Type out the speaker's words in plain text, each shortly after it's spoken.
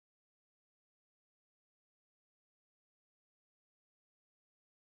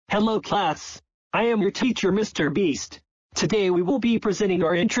Hello class, I am your teacher Mr. Beast. Today we will be presenting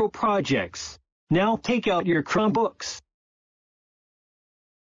our intro projects. Now take out your Chromebooks.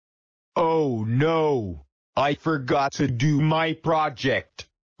 Oh no, I forgot to do my project.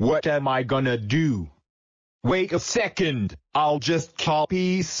 What am I gonna do? Wait a second, I'll just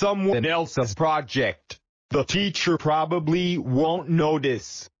copy someone else's project. The teacher probably won't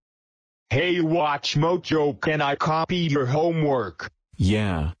notice. Hey WatchMojo, can I copy your homework?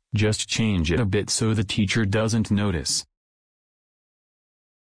 Yeah, just change it a bit so the teacher doesn't notice.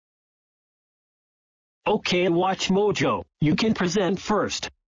 Okay WatchMojo, you can present first.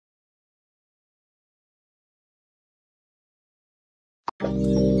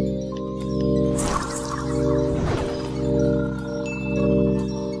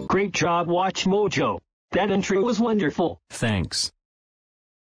 Great job WatchMojo. That intro was wonderful. Thanks.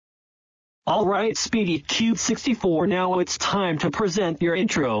 Alright speedycube64, now it's time to present your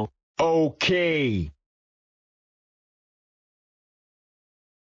intro. Okay.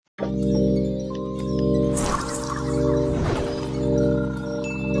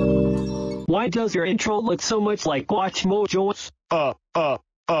 Why does your intro look so much like WatchMojo's? I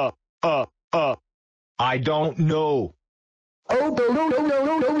don't know.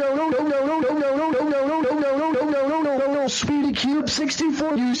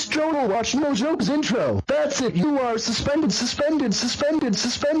 SpeedyCube64, you stole WatchMojo's intro. That's it, you are suspended for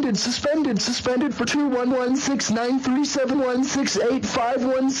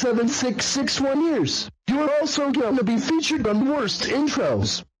 21169371685176661 years. You are also going to be featured on Worst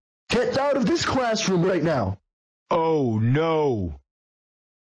Intros. Get out of this classroom right now. Oh no.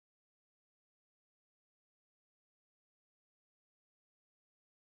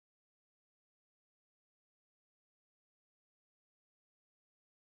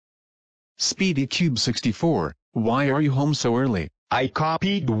 SpeedyCube64, why are you home so early? I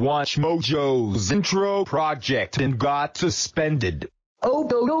copied WatchMojo's intro project and got suspended.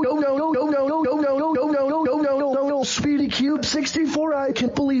 SpeedyCube64, I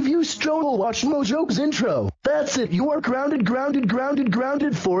can't believe you stole WatchMojo's intro. That's it, you are grounded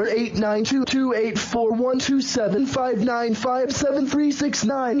for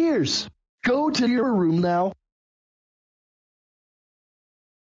 892284127595736 years. Go to your room now.